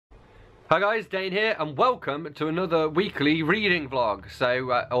Hi guys, Dane here, and welcome to another weekly reading vlog.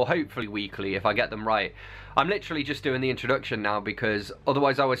 So, or hopefully weekly if I get them right. I'm literally just doing the introduction now because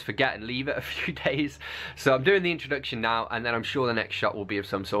otherwise I always forget and leave it a few days. So I'm doing the introduction now, and then I'm sure the next shot will be of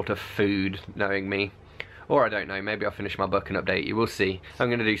some sort of food, knowing me. Or I don't know, maybe I'll finish my book and update you, we'll see. I'm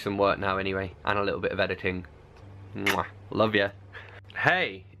going to do some work now anyway, and a little bit of editing. Mwah. Love ya.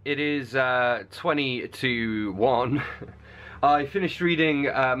 Hey, it is 20 to 1. I finished reading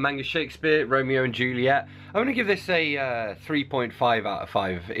Manga Shakespeare, Romeo and Juliet. I'm going to give this a 3.5 out of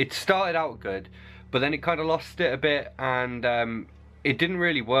 5. It started out good, but then it kind of lost it a bit, and it didn't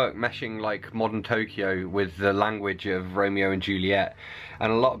really work meshing like modern Tokyo with the language of Romeo and Juliet.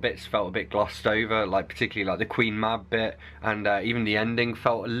 And a lot of bits felt a bit glossed over, like particularly like the Queen Mab bit, and even the ending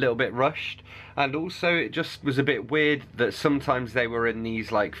felt a little bit rushed. And also it just was a bit weird that sometimes they were in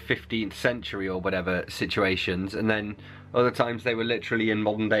these like 15th century or whatever situations, and then other times they were literally in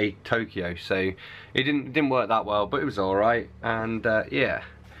modern day Tokyo. So it didn't work that well, but it was alright. And yeah.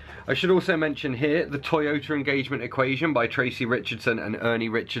 I should also mention here the Toyota Engagement Equation by Tracey Richardson and Ernie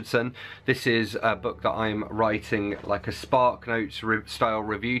Richardson. This is a book that I'm writing like a Spark Notes style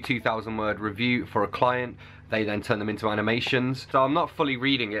review, 2,000 word review for a client. They then turn them into animations. So I'm not fully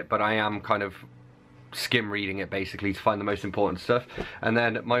reading it, but I am kind of skim reading it basically to find the most important stuff. And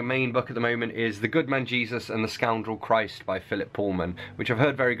then my main book at the moment is The Good Man Jesus and the Scoundrel Christ by Philip Pullman, which I've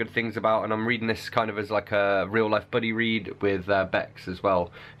heard very good things about, and I'm reading this kind of as like a real life buddy read with Bex as well,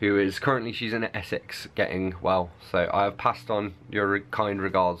 who is currently, she's in Essex getting well, so I have passed on your kind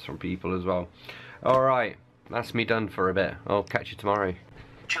regards from people as well. Alright, that's me done for a bit. I'll catch you tomorrow.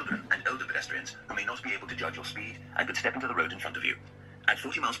 Children and older pedestrians who may not be able to judge your speed and could step into the road in front of you. At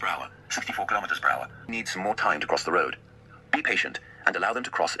 40 miles per hour, 64 kilometers per hour, need some more time to cross the road. Be patient and allow them to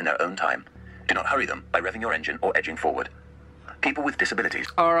cross in their own time. Do not hurry them by revving your engine or edging forward. People with disabilities.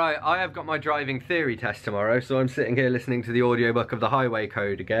 Alright, I have got my driving theory test tomorrow, so I'm sitting here listening to the audiobook of the Highway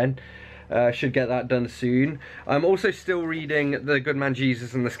Code again. Should get that done soon. I'm also still reading The Good Man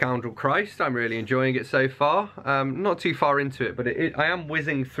Jesus and the Scoundrel Christ. I'm really enjoying it so far. Not too far into it, but I am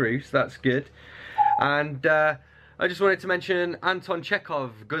whizzing through, so that's good. And I just wanted to mention Anton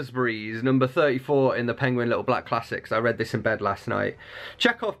Chekhov, Gooseberries, number 34 in the Penguin Little Black Classics. I read this in bed last night.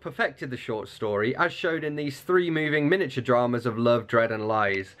 Chekhov perfected the short story, as showed in these 3 moving miniature dramas of love, dread and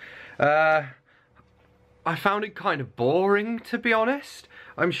lies. I found it kind of boring, to be honest.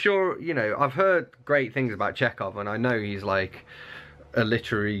 I'm sure, you know, I've heard great things about Chekhov, and I know he's like a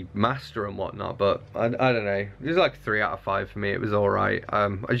literary master and whatnot, but I don't know. It was like 3 out of 5 for me. It was alright.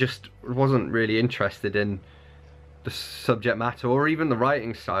 I just wasn't really interested in the subject matter or even the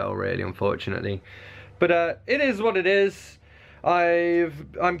writing style, really, unfortunately. But it is what it is.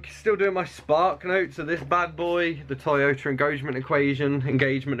 I'm still doing my Spark Notes of this bad boy, the Toyota Engagement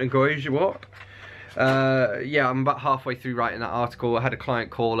Equation. What? Yeah, I'm about halfway through writing that article. I had a client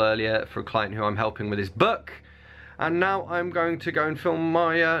call earlier for a client who I'm helping with his book, and now I'm going to go and film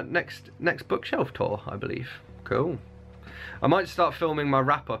my next bookshelf tour, I believe. Cool. I might start filming my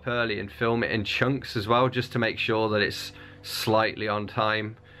wrap-up early and film it in chunks as well, just to make sure that it's slightly on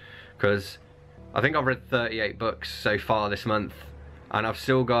time, because I think I've read 38 books so far this month, and I've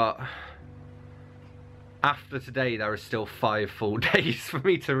still got, after today, there are still 5 full days for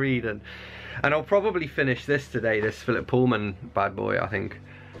me to read, and I'll probably finish this today, this Philip Pullman bad boy, I think.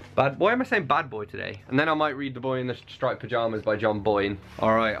 Why am I saying bad boy today? And then I might read The Boy in the Striped Pyjamas by Boyne.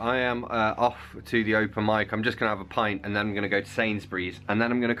 Alright, I am off to the open mic. I'm just going to have a pint, and then I'm going to go to Sainsbury's, and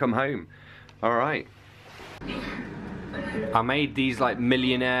then I'm going to come home. Alright. I made these like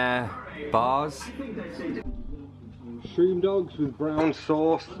millionaire bars. Shroom dogs with brown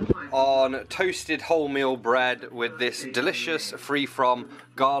sauce on toasted wholemeal bread with this delicious free from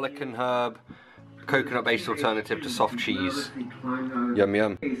garlic and herb coconut based alternative to soft cheese. Yum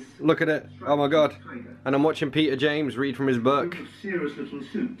yum. Look at it. Oh my god. And I'm watching Peter James read from his book.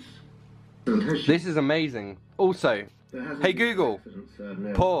 This is amazing. Also, hey Google,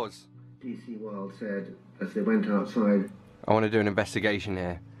 pause. DC Wild said as they went outside. I want to do an investigation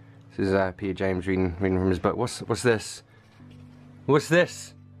here. This is Peter James reading from his book. What's this? What's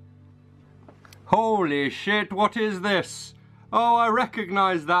this? Holy shit, what is this? Oh, I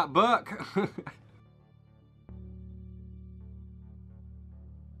recognise that book.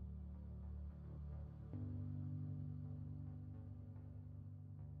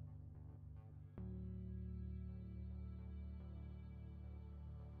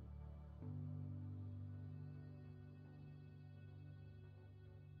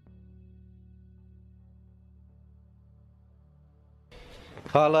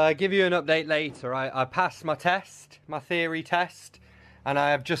 I'll give you an update later. I passed my test, my theory test, and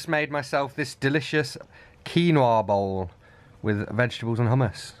I have just made myself this delicious quinoa bowl with vegetables and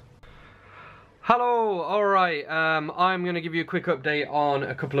hummus. Hello, alright, I'm going to give you a quick update on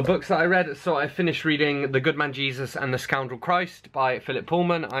a couple of books that I read. So I finished reading The Good Man Jesus and the Scoundrel Christ by Philip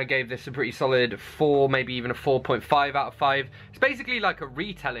Pullman. I gave this a pretty solid 4, maybe even a 4.5 out of 5. It's basically like a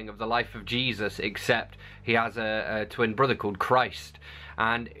retelling of the life of Jesus, except he has a twin brother called Christ.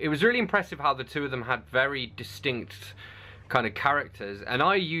 And it was really impressive how the two of them had very distinct kind of characters, and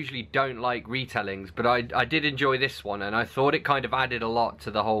I usually don't like retellings, but I did enjoy this one, and I thought it kind of added a lot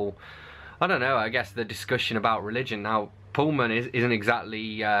to the whole, I don't know, I guess the discussion about religion. Now, Pullman isn't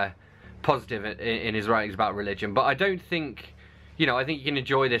exactly positive in his writings about religion, but I don't think, you know, I think you can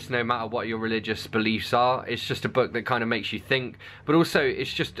enjoy this no matter what your religious beliefs are. It's just a book that kind of makes you think, but also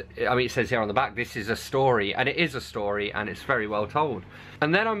it's just, I mean, it says here on the back, this is a story, and it is a story, and it's very well told.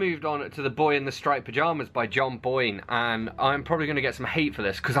 And then I moved on to The Boy in the Striped Pyjamas by John Boyne, and I'm probably going to get some hate for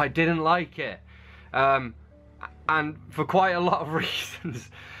this because I didn't like it, and for quite a lot of reasons.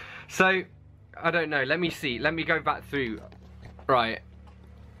 So, I don't know, let me see, let me go back through. Right,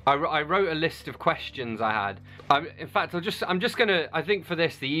 I wrote a list of questions I had. In fact, I'm just gonna, I think for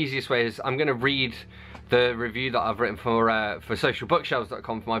this, the easiest way is I'm gonna read the review that I've written for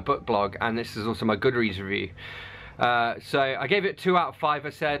socialbookshelves.com for my book blog, and this is also my Goodreads review. So I gave it 2 out of 5. I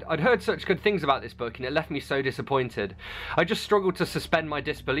said, I'd heard such good things about this book and it left me so disappointed. I just struggled to suspend my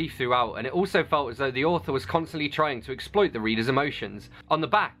disbelief throughout, and it also felt as though the author was constantly trying to exploit the reader's emotions. On the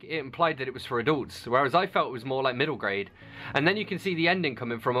back, it implied that it was for adults, whereas I felt it was more like middle grade. And then you can see the ending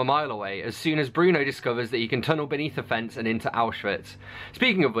coming from a mile away, as soon as Bruno discovers that he can tunnel beneath a fence and into Auschwitz.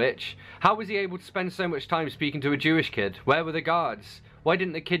 Speaking of which, how was he able to spend so much time speaking to a Jewish kid? Where were the guards? Why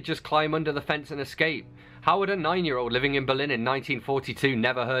didn't the kid just climb under the fence and escape? How would a 9-year-old living in Berlin in 1942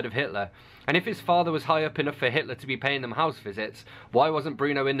 never heard of Hitler? And if his father was high up enough for Hitler to be paying them house visits, why wasn't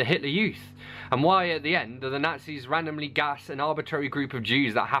Bruno in the Hitler Youth? And why, at the end, do the Nazis randomly gas an arbitrary group of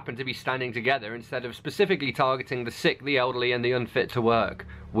Jews that happen to be standing together instead of specifically targeting the sick, the elderly, and the unfit to work?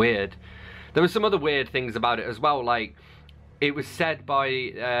 Weird. There were some other weird things about it as well, like, it was said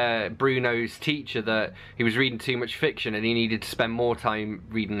by Bruno's teacher that he was reading too much fiction and he needed to spend more time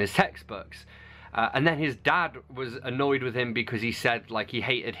reading his textbooks. And then his dad was annoyed with him because he said, like, he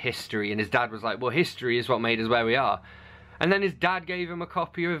hated history, and his dad was like, well, history is what made us where we are. And then his dad gave him a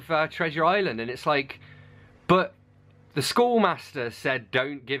copy of Treasure Island, and it's like, but the schoolmaster said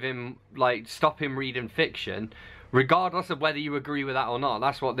don't give him, like, stop him reading fiction, regardless of whether you agree with that or not.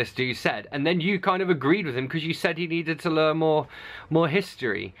 That's what this dude said. And then you kind of agreed with him because you said he needed to learn more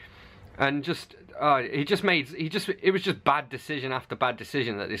history. And just... it was just bad decision after bad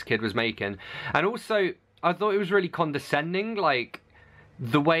decision that this kid was making. And also, I thought it was really condescending, like,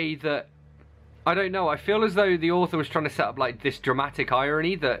 the way that, I don't know, I feel as though the author was trying to set up, like, this dramatic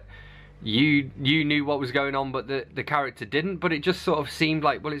irony that you knew what was going on, but the character didn't, but it just sort of seemed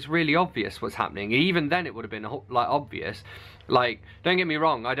like, well, it's really obvious what's happening. Even then it would have been, like, obvious. Like, don't get me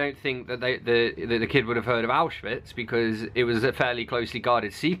wrong, I don't think that the kid would have heard of Auschwitz, because it was a fairly closely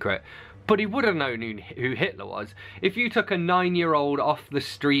guarded secret. But he would have known who Hitler was. If you took a 9-year-old off the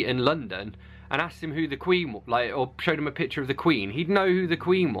street in London and asked him who the Queen, like, or showed him a picture of the Queen, he'd know who the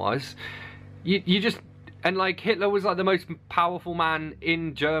Queen was. You just, and like, Hitler was like the most powerful man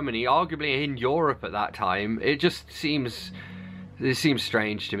in Germany, arguably in Europe at that time. It just seems,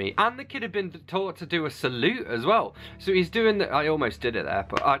 strange to me. And the kid had been taught to do a salute as well. So he's doing the, I almost did it there,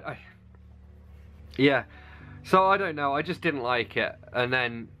 but yeah. So I don't know, I just didn't like it. And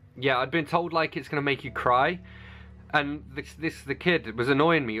then, yeah, I'd been told, like, it's going to make you cry. And the kid was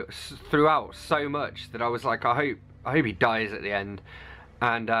annoying me throughout so much that I was like, I hope he dies at the end.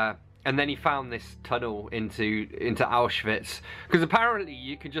 And then he found this tunnel into Auschwitz. Because apparently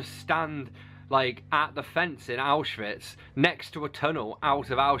you could just stand, like, at the fence in Auschwitz, next to a tunnel out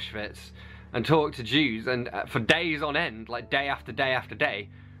of Auschwitz, and talk to Jews, and for days on end, like, day after day after day.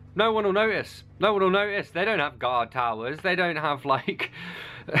 No one will notice. No one will notice. They don't have guard towers. They don't have, like...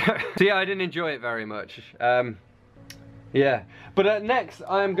 So yeah, I didn't enjoy it very much. Yeah. But next,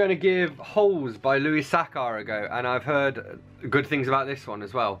 I'm going to give Holes by Louis Sachar a go. And I've heard good things about this one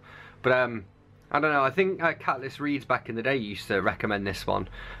as well. But I don't know. I think Catless Reads back in the day used to recommend this one.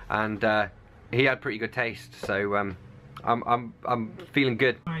 And he had pretty good taste. So I'm feeling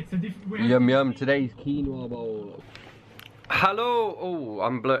good. Yum yum. Today's quinoa bowl. Hello, oh,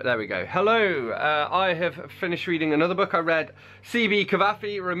 I'm blurred, there we go. Hello, I have finished reading another book I read, C.B.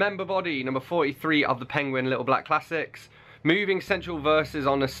 Cavafy, Remember Body, number 43 of the Penguin Little Black Classics. Moving sensual verses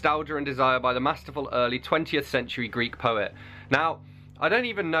on nostalgia and desire by the masterful early 20th century Greek poet. Now, I don't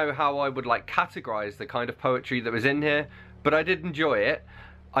even know how I would, like, categorize the kind of poetry that was in here, but I did enjoy it.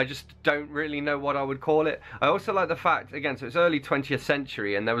 I just don't really know what I would call it. I also like the fact, again, so it's early 20th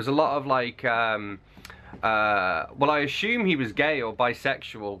century, and there was a lot of like, well, I assume he was gay or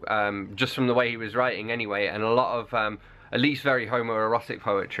bisexual, just from the way he was writing anyway, and a lot of, at least very homoerotic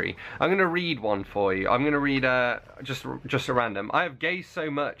poetry. I'm going to read one for you. I'm going to read just a random. I have gazed so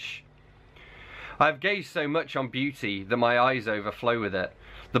much on beauty that my eyes overflow with it.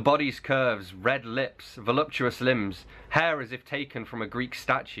 The body's curves, red lips, voluptuous limbs, hair as if taken from a Greek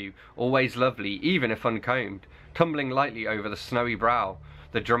statue, always lovely, even if uncombed, tumbling lightly over the snowy brow,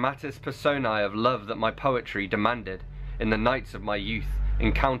 the dramatis personae of love that my poetry demanded, in the nights of my youth,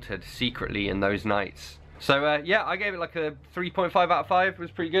 encountered secretly in those nights. So yeah, I gave it like a 3.5 out of 5, it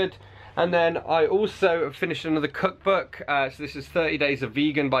was pretty good. And then I also finished another cookbook, so this is 30 Days of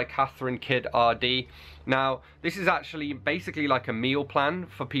Vegan by Catherine Kidd RD. Now, this is actually basically like a meal plan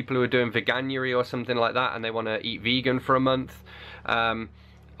for people who are doing veganuary or something like that and they want to eat vegan for a month.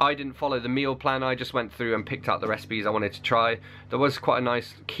 I didn't follow the meal plan, I just went through and picked out the recipes I wanted to try. There was quite a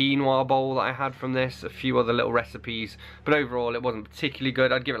nice quinoa bowl that I had from this, a few other little recipes, but overall it wasn't particularly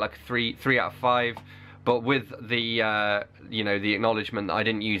good. I'd give it like a 3 out of 5. But with the, you know, the acknowledgement that I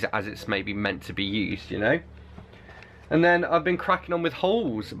didn't use it as it's maybe meant to be used, you know? And then I've been cracking on with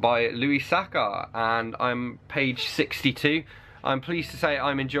Holes by Louis Sachar, and I'm page 62. I'm pleased to say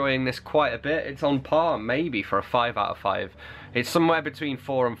I'm enjoying this quite a bit. It's on par, maybe, for a 5 out of 5. It's somewhere between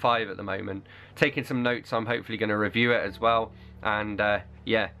 4 and 5 at the moment. Taking some notes, I'm hopefully going to review it as well. And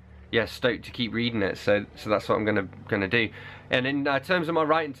yeah, stoked to keep reading it, so that's what I'm gonna do. And in terms of my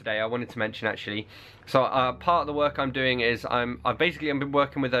writing today, I wanted to mention actually, so part of the work I'm doing is I've been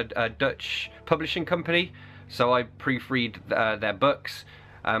working with a Dutch publishing company, so I proofread their books,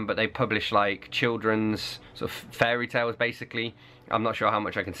 but they publish like children's sort of fairy tales basically. I'm not sure how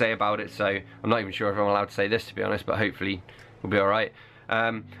much I can say about it, so I'm not even sure if I'm allowed to say this, to be honest, but hopefully we'll be alright.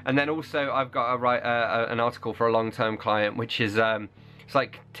 And then also I've got to write an article for a long-term client, which is it's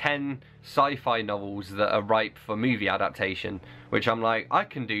like 10 sci-fi novels that are ripe for movie adaptation, which I'm like, I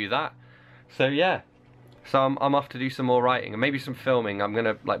can do that. So yeah, so I'm off to do some more writing and maybe some filming. I'm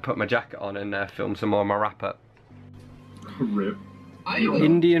gonna like put my jacket on and film some more of my wrap-up. Rip.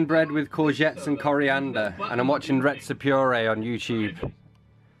 Indian bread with courgettes and coriander, and I'm watching Retsopurae on YouTube.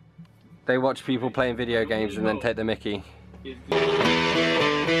 They watch people playing video games and then take the mickey.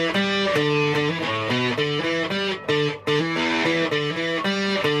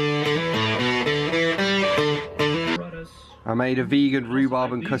 I made a vegan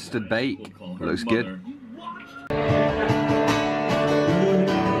rhubarb and custard bake. Looks good.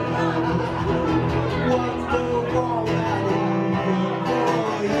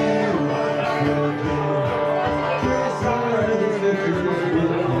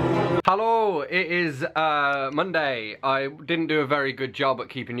 Hello, it is Monday. I didn't do a very good job at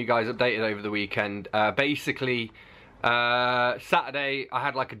keeping you guys updated over the weekend. Basically, Saturday I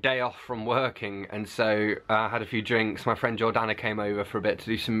had like a day off from working, and so I had a few drinks. My friend Jordana came over for a bit to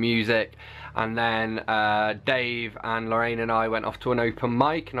do some music, and then Dave and Lorraine and I went off to an open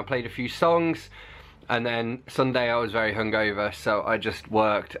mic and I played a few songs. And then Sunday I was very hungover, so I just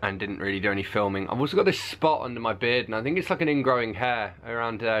worked and didn't really do any filming. I've also got this spot under my beard, and I think it's like an ingrowing hair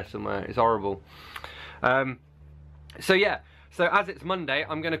around there somewhere. It's horrible. So yeah, so as it's Monday,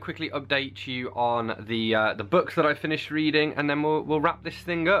 I'm going to quickly update you on the books that I finished reading, and then we'll wrap this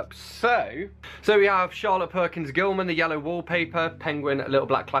thing up. So we have Charlotte Perkins Gilman, The Yellow Wallpaper, Penguin, Little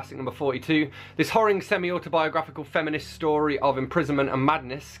Black Classic number 42. This horrid semi-autobiographical feminist story of imprisonment and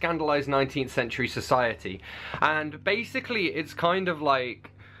madness scandalized 19th century society. And basically it's kind of like,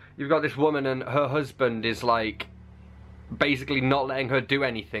 you've got this woman and her husband is like, basically not letting her do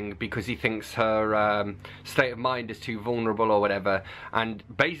anything because he thinks her state of mind is too vulnerable or whatever, and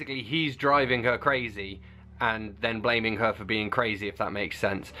basically he's driving her crazy and then blaming her for being crazy, if that makes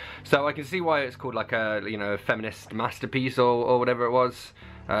sense. So I can see why it's called like a, you know, a feminist masterpiece or whatever it was.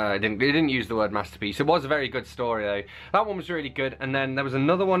 It didn't use the word masterpiece. It was a very good story though. That one was really good. And then there was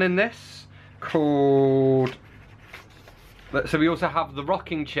another one in this called, so we also have The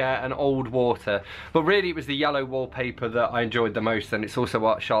Rocking Chair and Old Water, but really it was The Yellow Wallpaper that I enjoyed the most, and it's also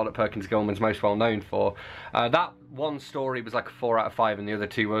what Charlotte Perkins Gilman's most well known for. That one story was like a 4 out of 5 and the other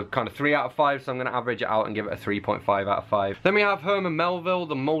two were kind of 3 out of 5, so I'm going to average it out and give it a 3.5 out of 5. Then we have Herman Melville,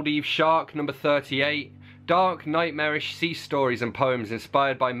 The Maldive Shark, number 38. Dark, nightmarish sea stories and poems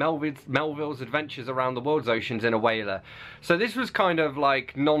inspired by Melville's adventures around the world's oceans in a whaler. So this was kind of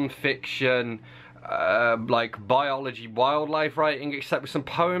like non-fiction, like biology, wildlife writing, except with some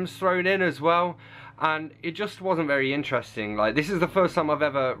poems thrown in as well, and it just wasn't very interesting. Like, this is the first time I've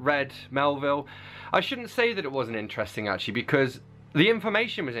ever read Melville. I shouldn't say that it wasn't interesting actually, because the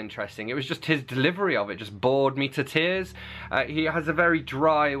information was interesting. It was just his delivery of it just bored me to tears. He has a very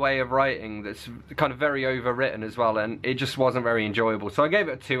dry way of writing that's kind of very overwritten as well, and it just wasn't very enjoyable. So I gave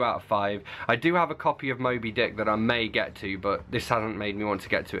it a 2 out of 5. I do have a copy of Moby Dick that I may get to, but this hasn't made me want to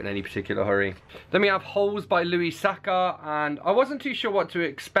get to it in any particular hurry. Then we have Holes by Louis Sachar, and I wasn't too sure what to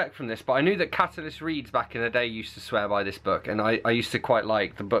expect from this, but I knew that Catalyst Reads back in the day used to swear by this book, and I used to quite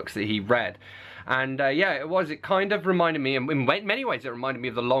like the books that he read. And yeah, it kind of reminded me, in many ways it reminded me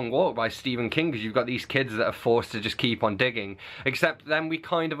of The Long Walk by Stephen King, because you've got these kids that are forced to just keep on digging, except then we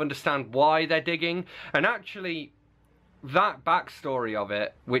kind of understand why they're digging. And actually, that backstory of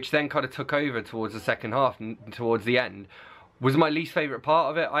it, which then kind of took over towards the second half and towards the end, was my least favourite part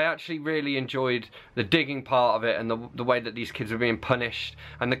of it. I actually really enjoyed the digging part of it, and the way that these kids were being punished,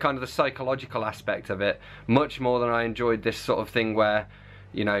 and the kind of the psychological aspect of it, much more than I enjoyed this sort of thing where,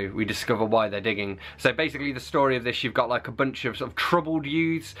 you know, we discover why they're digging. So basically the story of this, you've got like a bunch of sort of troubled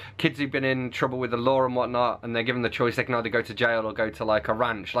youths, kids who've been in trouble with the law and whatnot, and they're given the choice, they can either go to jail or go to like a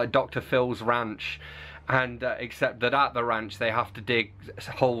ranch, like Dr. Phil's ranch. And except that at the ranch they have to dig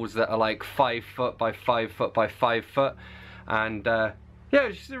holes that are like 5 foot by 5 foot by 5 foot. And yeah,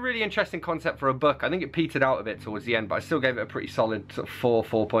 it's just a really interesting concept for a book. I think it petered out a bit towards the end, but I still gave it a pretty solid sort of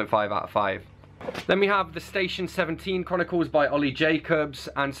 4.5 out of 5. Then we have the Station 17 Chronicles by Ollie Jacobs,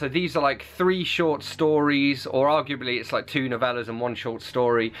 and so these are like 3 short stories, or arguably it's like 2 novellas and 1 short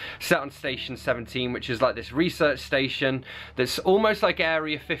story, set on Station 17, which is like this research station that's almost like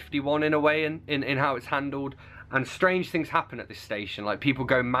Area 51 in a way, in how it's handled. And strange things happen at this station, like people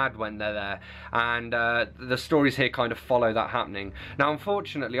go mad when they're there, and the stories here kind of follow that happening. Now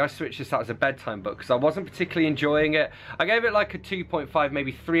unfortunately I switched this out as a bedtime book because I wasn't particularly enjoying it. I gave it like a 2.5,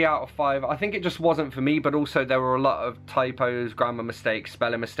 maybe 3 out of 5. I think it just wasn't for me, but also there were a lot of typos, grammar mistakes,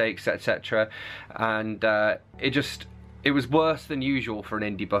 spelling mistakes, etc. And it was worse than usual for an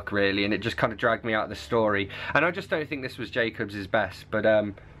indie book really, and it just kind of dragged me out of the story. And I just don't think this was Jacobs' best, but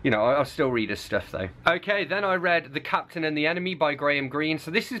you know, I'll still read his stuff though. Okay, then I read The Captain and the Enemy by Greene.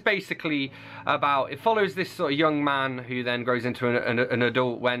 So this is basically about, it follows this sort of young man who then grows into an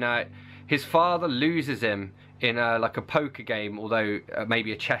adult when his father loses him in like a poker game, although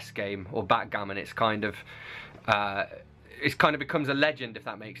maybe a chess game or backgammon. It's kind of becomes a legend, if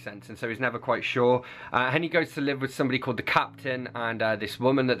that makes sense, and so he's never quite sure. And he goes to live with somebody called the Captain, and this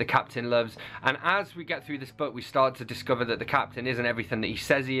woman that the Captain loves. And as we get through this book, we start to discover that the Captain isn't everything that he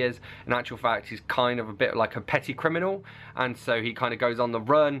says he is. In actual fact, he's kind of a bit like a petty criminal, and so he kind of goes on the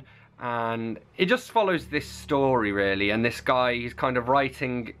run. And it just follows this story really, and this guy, he's kind of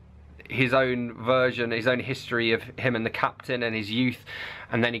writing his own version, his own history of him and the Captain and his youth,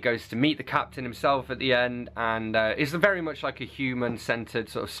 and then he goes to meet the Captain himself at the end, and it's very much like a human-centered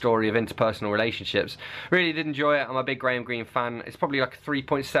sort of story of interpersonal relationships. Really did enjoy it. I'm a big Graham Greene fan. It's probably like a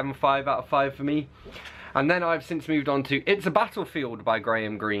 3.75 out of 5 for me. And then I've since moved on to It's a Battlefield by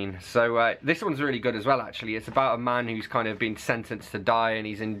Graham Greene. So this one's really good as well actually. It's about a man who's kind of been sentenced to die, and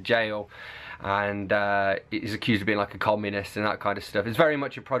he's in jail, and is accused of being like a communist and that kind of stuff. It's very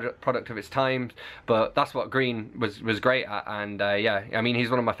much a product of its time, but that's what Greene was great at. And yeah, I mean, he's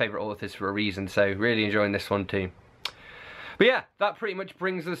one of my favourite authors for a reason, so really enjoying this one too. But yeah, that pretty much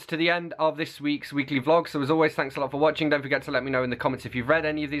brings us to the end of this week's weekly vlog. So as always, thanks a lot for watching. Don't forget to let me know in the comments if you've read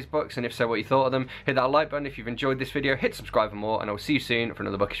any of these books, and if so, what you thought of them. Hit that like button if you've enjoyed this video, hit subscribe for more, and I'll see you soon for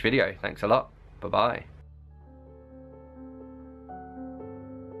another bookish video. Thanks a lot. Bye-bye.